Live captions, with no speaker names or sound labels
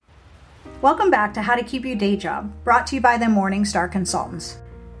Welcome back to How to Keep Your Day Job, brought to you by the Morningstar Consultants.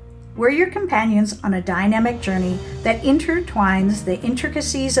 We're your companions on a dynamic journey that intertwines the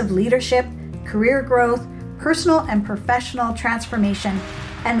intricacies of leadership, career growth, personal and professional transformation,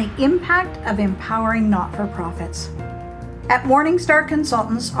 and the impact of empowering not-for-profits. At Morningstar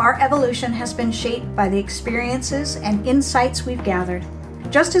Consultants, our evolution has been shaped by the experiences and insights we've gathered.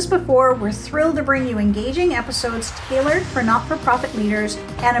 Just as before, we're thrilled to bring you engaging episodes tailored for not-for-profit leaders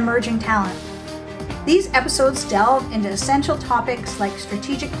and emerging talent. These episodes delve into essential topics like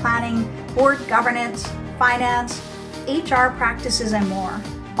strategic planning, board governance, finance, HR practices, and more,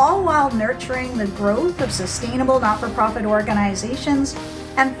 all while nurturing the growth of sustainable not-for-profit organizations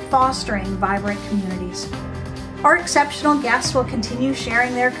and fostering vibrant communities. Our exceptional guests will continue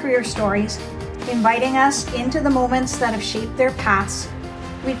sharing their career stories, inviting us into the moments that have shaped their paths.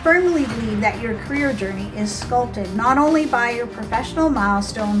 We firmly believe that your career journey is sculpted not only by your professional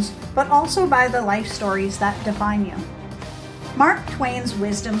milestones, but also by the life stories that define you. Mark Twain's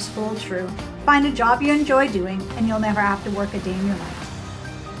wisdom's full true. Find a job you enjoy doing, and you'll never have to work a day in your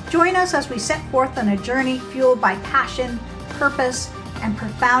life. Join us as we set forth on a journey fueled by passion, purpose, and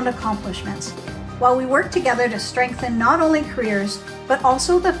profound accomplishments, while we work together to strengthen not only careers, but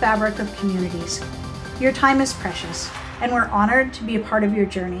also the fabric of communities. Your time is precious, and we're honored to be a part of your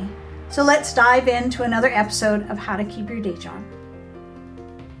journey. So let's dive into another episode of How to Keep Your Day Job.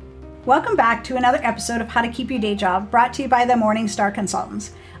 Welcome back to another episode of How to Keep Your Day Job, brought to you by the Morningstar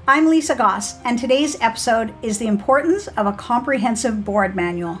Consultants. I'm Lisa Goss, and today's episode is the importance of a comprehensive board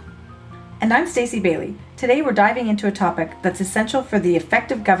manual. And I'm Stacey Bailey. Today we're diving into a topic that's essential for the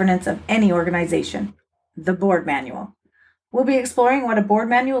effective governance of any organization, the board manual. We'll be exploring what a board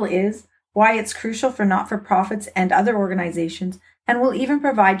manual is, why it's crucial for not-for-profits and other organizations, and we'll even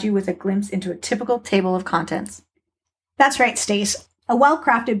provide you with a glimpse into a typical table of contents. That's right, Stace. A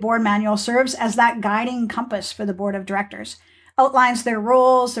well-crafted board manual serves as that guiding compass for the board of directors, outlines their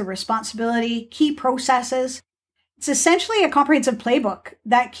roles, their responsibility, key processes. It's essentially a comprehensive playbook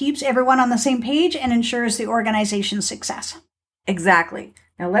that keeps everyone on the same page and ensures the organization's success. Exactly.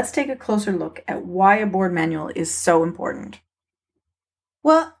 Now let's take a closer look at why a board manual is so important.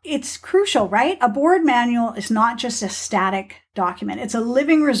 Well, it's crucial, right? A board manual is not just a static document. It's a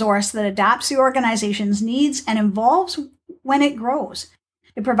living resource that adapts the organization's needs and evolves when it grows.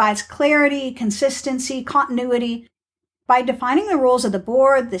 It provides clarity, consistency, continuity by defining the roles of the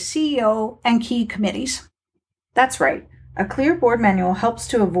board, the CEO, and key committees. That's right. A clear board manual helps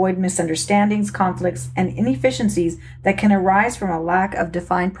to avoid misunderstandings, conflicts, and inefficiencies that can arise from a lack of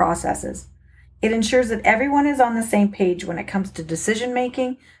defined processes. It ensures that everyone is on the same page when it comes to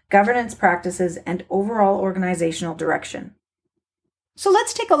decision-making, governance practices, and overall organizational direction. So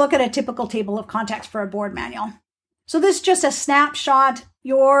let's take a look at a typical table of contents for a board manual. So this is just a snapshot.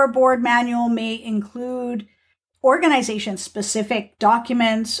 Your board manual may include organization-specific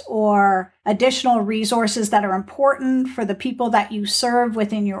documents or additional resources that are important for the people that you serve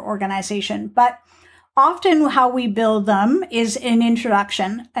within your organization. But often how we build them is an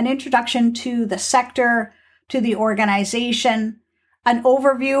introduction to the sector, to the organization, an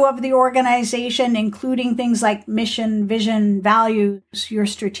overview of the organization, including things like mission, vision, values, your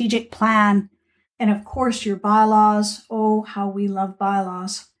strategic plan, and of course your bylaws. Oh, how we love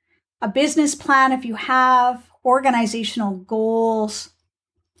bylaws. A business plan if you have, organizational goals.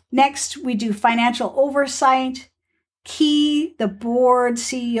 Next, we do financial oversight, the board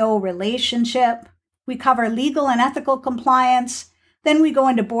CEO relationship. We cover legal and ethical compliance. Then we go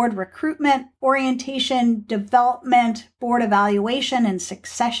into board recruitment, orientation, development, board evaluation, and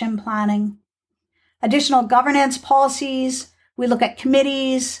succession planning. Additional governance policies. We look at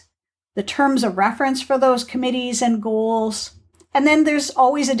committees, the terms of reference for those committees and goals. And then there's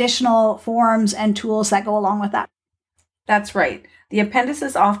always additional forms and tools that go along with that. That's right. The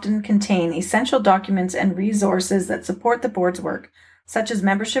appendices often contain essential documents and resources that support the board's work, such as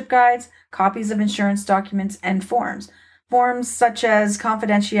membership guides, copies of insurance documents, and forms. Forms such as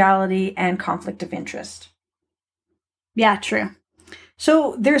confidentiality and conflict of interest. Yeah, true.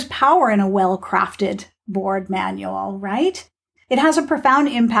 So there's power in a well-crafted board manual, right? It has a profound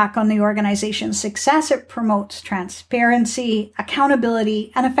impact on the organization's success. It promotes transparency,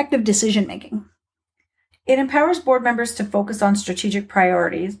 accountability, and effective decision-making. It empowers board members to focus on strategic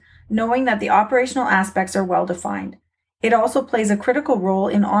priorities, knowing that the operational aspects are well-defined. It also plays a critical role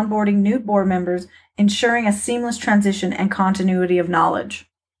in onboarding new board members, ensuring a seamless transition and continuity of knowledge.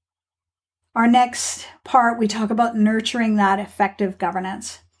 Our next part, we talk about nurturing that effective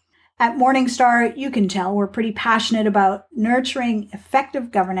governance. At Morningstar, you can tell we're pretty passionate about nurturing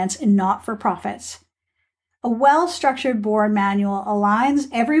effective governance in not-for-profits. A well-structured board manual aligns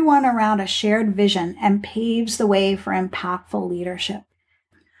everyone around a shared vision and paves the way for impactful leadership.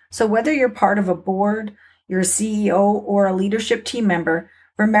 So whether you're part of a board, you're a CEO, or a leadership team member,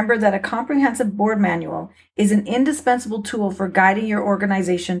 remember that a comprehensive board manual is an indispensable tool for guiding your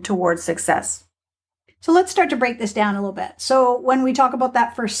organization towards success. So let's start to break this down a little bit. So when we talk about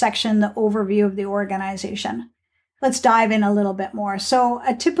that first section, the overview of the organization, let's dive in a little bit more. So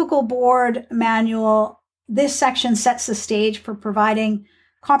a typical board manual, this section sets the stage for providing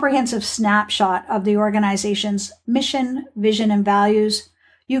comprehensive snapshot of the organization's mission, vision, and values.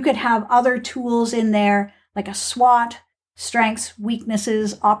 You could have other tools in there like a SWOT, strengths,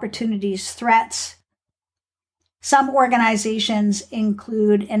 weaknesses, opportunities, threats. Some organizations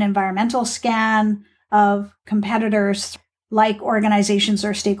include an environmental scan of competitors, like organizations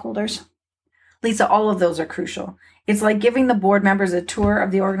or stakeholders. Lisa, all of those are crucial. It's like giving the board members a tour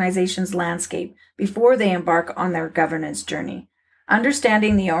of the organization's landscape before they embark on their governance journey.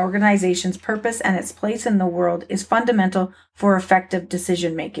 Understanding the organization's purpose and its place in the world is fundamental for effective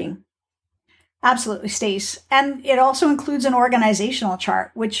decision making. Absolutely, Stace. And it also includes an organizational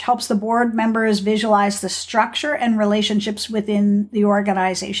chart, which helps the board members visualize the structure and relationships within the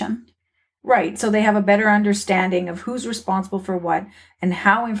organization. Right, so they have a better understanding of who's responsible for what and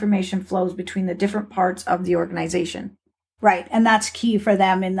how information flows between the different parts of the organization. Right, and that's key for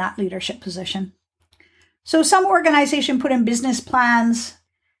them in that leadership position. So some organization put in business plans,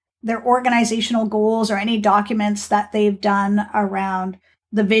 their organizational goals, or any documents that they've done around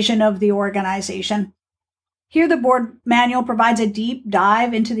the vision of the organization. Here, the board manual provides a deep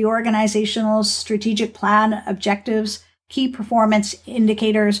dive into the organizational strategic plan, objectives, key performance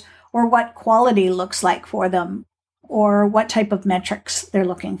indicators, or what quality looks like for them, or what type of metrics they're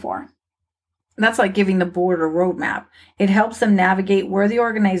looking for. That's like giving the board a roadmap. It helps them navigate where the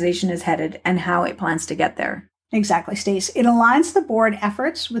organization is headed and how it plans to get there. Exactly, Stace. It aligns the board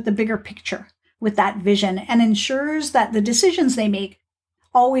efforts with the bigger picture, with that vision, and ensures that the decisions they make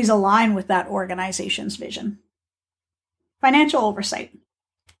always align with that organization's vision. Financial oversight.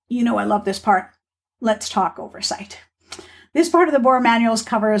 You know I love this part. Let's talk oversight. This part of the board manuals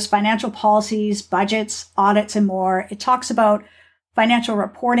covers financial policies, budgets, audits, and more. It talks about financial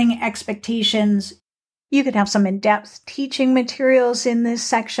reporting expectations. You could have some in-depth teaching materials in this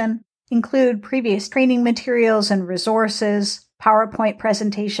section, include previous training materials and resources, PowerPoint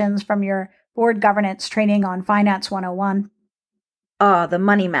presentations from your board governance training on Finance 101. The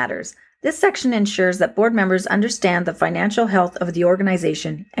money matters. This section ensures that board members understand the financial health of the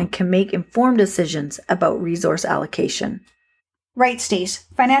organization and can make informed decisions about resource allocation. Right, Stace.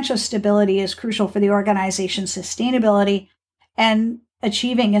 Financial stability is crucial for the organization's sustainability and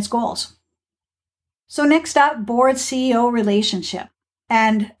achieving its goals. So next up, board-CEO relationship.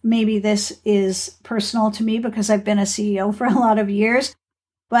 And maybe this is personal to me because I've been a CEO for a lot of years,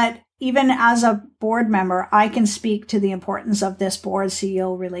 but even as a board member, I can speak to the importance of this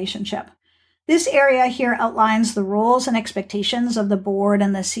board-CEO relationship. This area here outlines the roles and expectations of the board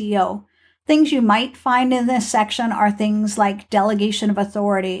and the CEO. Things you might find in this section are things like delegation of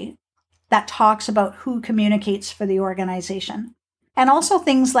authority that talks about who communicates for the organization, and also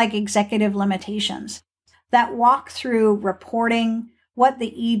things like executive limitations that walk through reporting, what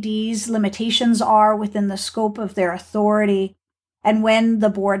the ED's limitations are within the scope of their authority, and when the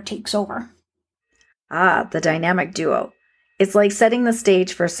board takes over. The dynamic duo. It's like setting the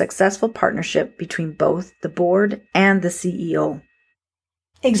stage for a successful partnership between both the board and the CEO.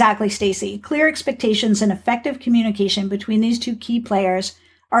 Exactly, Stacey. Clear expectations and effective communication between these two key players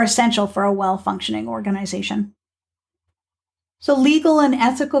are essential for a well-functioning organization. So legal and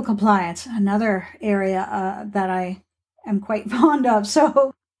ethical compliance, another area that I am quite fond of.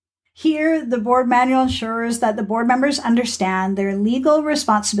 So here, the board manual ensures that the board members understand their legal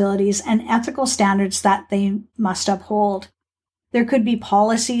responsibilities and ethical standards that they must uphold. There could be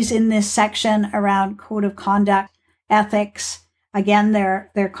policies in this section around code of conduct, ethics. Again,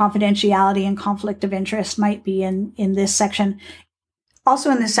 their confidentiality and conflict of interest might be in this section. Also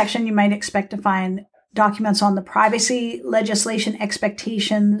in this section, you might expect to find documents on the privacy legislation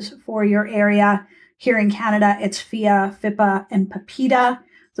expectations for your area. Here in Canada, it's FIA, FIPA, and PIPEDA.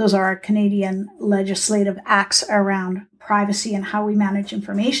 Those are Canadian legislative acts around privacy and how we manage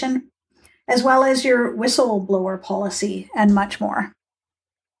information, as well as your whistleblower policy and much more.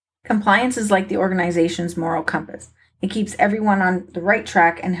 Compliance is like the organization's moral compass. It keeps everyone on the right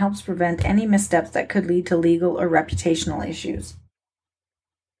track and helps prevent any missteps that could lead to legal or reputational issues.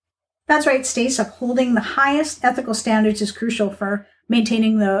 That's right, Stace. Upholding the highest ethical standards is crucial for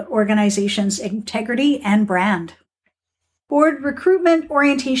maintaining the organization's integrity and brand. Board recruitment,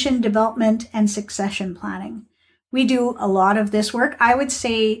 orientation, development, and succession planning. We do a lot of this work. I would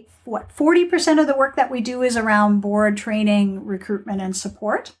say 40% of the work that we do is around board training, recruitment, and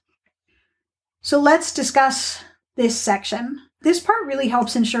support. So let's discuss this section. This part really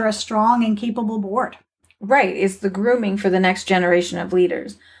helps ensure a strong and capable board. Right, it's the grooming for the next generation of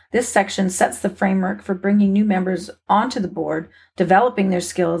leaders. This section sets the framework for bringing new members onto the board, developing their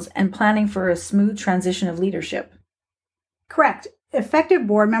skills, and planning for a smooth transition of leadership. Correct. Effective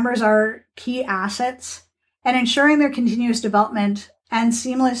board members are key assets, and ensuring their continuous development and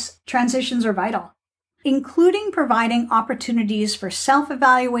seamless transitions are vital, including providing opportunities for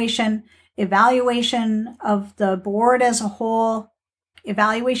self-evaluation, evaluation of the board as a whole,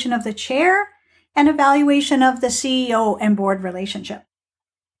 evaluation of the chair, and evaluation of the CEO and board relationship.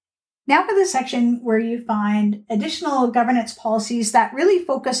 Now for the section where you find additional governance policies that really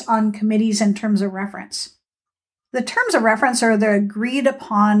focus on committees and terms of reference. The terms of reference are the agreed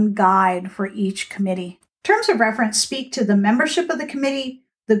upon guide for each committee. Terms of reference speak to the membership of the committee,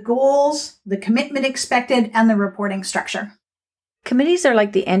 the goals, the commitment expected, and the reporting structure. Committees are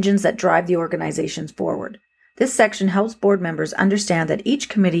like the engines that drive the organizations forward. This section helps board members understand that each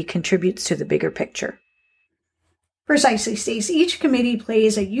committee contributes to the bigger picture. Precisely, Stace. Each committee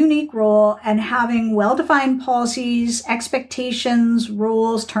plays a unique role, and having well-defined policies, expectations,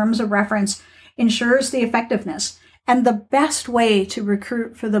 rules, terms of reference ensures the effectiveness. And the best way to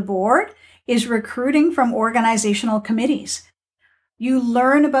recruit for the board is recruiting from organizational committees. You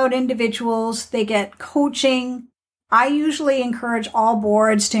learn about individuals, they get coaching. I usually encourage all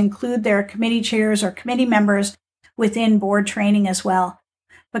boards to include their committee chairs or committee members within board training as well.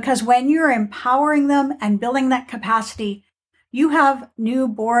 Because when you're empowering them and building that capacity, you have new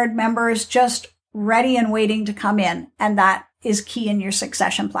board members just ready and waiting to come in, and that is key in your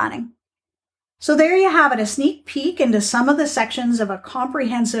succession planning. So there you have it, a sneak peek into some of the sections of a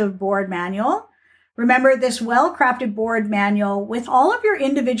comprehensive board manual. Remember, this well-crafted board manual with all of your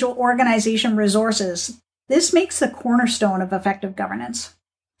individual organization resources, this makes the cornerstone of effective governance.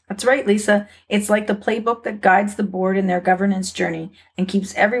 That's right, Lisa. It's like the playbook that guides the board in their governance journey and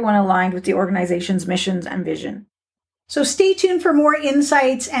keeps everyone aligned with the organization's missions and vision. So stay tuned for more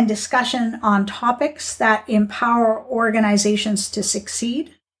insights and discussion on topics that empower organizations to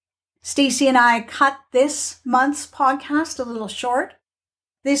succeed. Stacey and I cut this month's podcast a little short.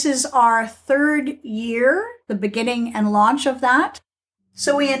 This is our third year, the beginning and launch of that.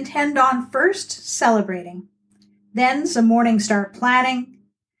 So we intend on first celebrating, then some Morningstar planning,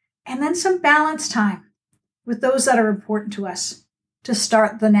 and then some balance time with those that are important to us to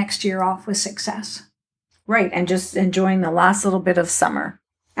start the next year off with success. Right, and just enjoying the last little bit of summer.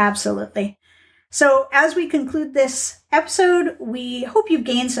 Absolutely. So as we conclude this episode, we hope you've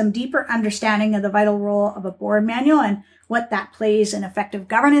gained some deeper understanding of the vital role of a board manual and what that plays in effective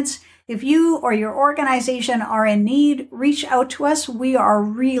governance. If you or your organization are in need, reach out to us. We are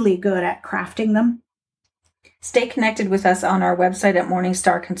really good at crafting them. Stay connected with us on our website at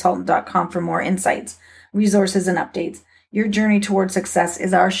morningstarconsultant.com for more insights, resources, and updates. Your journey toward success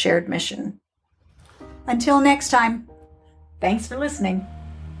is our shared mission. Until next time. Thanks for listening.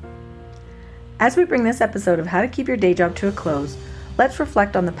 As we bring this episode of How to Keep Your Day Job to a close, let's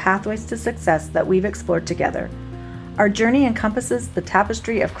reflect on the pathways to success that we've explored together. Our journey encompasses the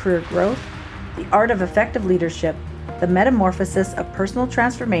tapestry of career growth, the art of effective leadership, the metamorphosis of personal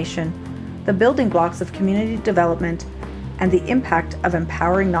transformation, the building blocks of community development, and the impact of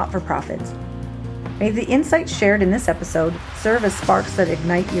empowering not-for-profits. May the insights shared in this episode serve as sparks that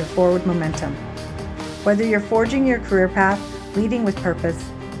ignite your forward momentum. Whether you're forging your career path, leading with purpose,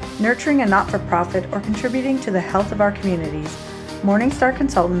 nurturing a not-for-profit, or contributing to the health of our communities, Morningstar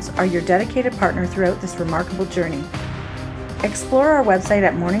Consultants are your dedicated partner throughout this remarkable journey. Explore our website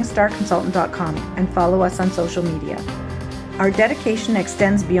at morningstarconsultant.com and follow us on social media. Our dedication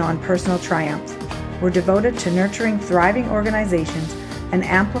extends beyond personal triumphs. We're devoted to nurturing thriving organizations and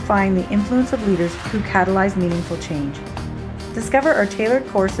amplifying the influence of leaders who catalyze meaningful change. Discover our tailored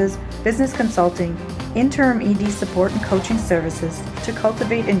courses, business consulting, interim ED support and coaching services to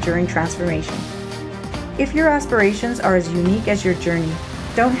cultivate enduring transformation. If your aspirations are as unique as your journey,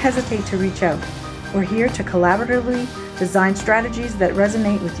 don't hesitate to reach out. We're here to collaboratively design strategies that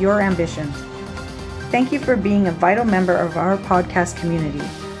resonate with your ambitions. Thank you for being a vital member of our podcast community.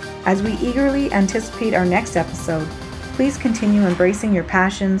 As we eagerly anticipate our next episode, please continue embracing your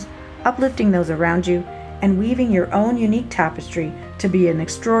passions, uplifting those around you, and weaving your own unique tapestry to be an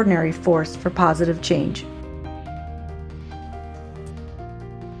extraordinary force for positive change.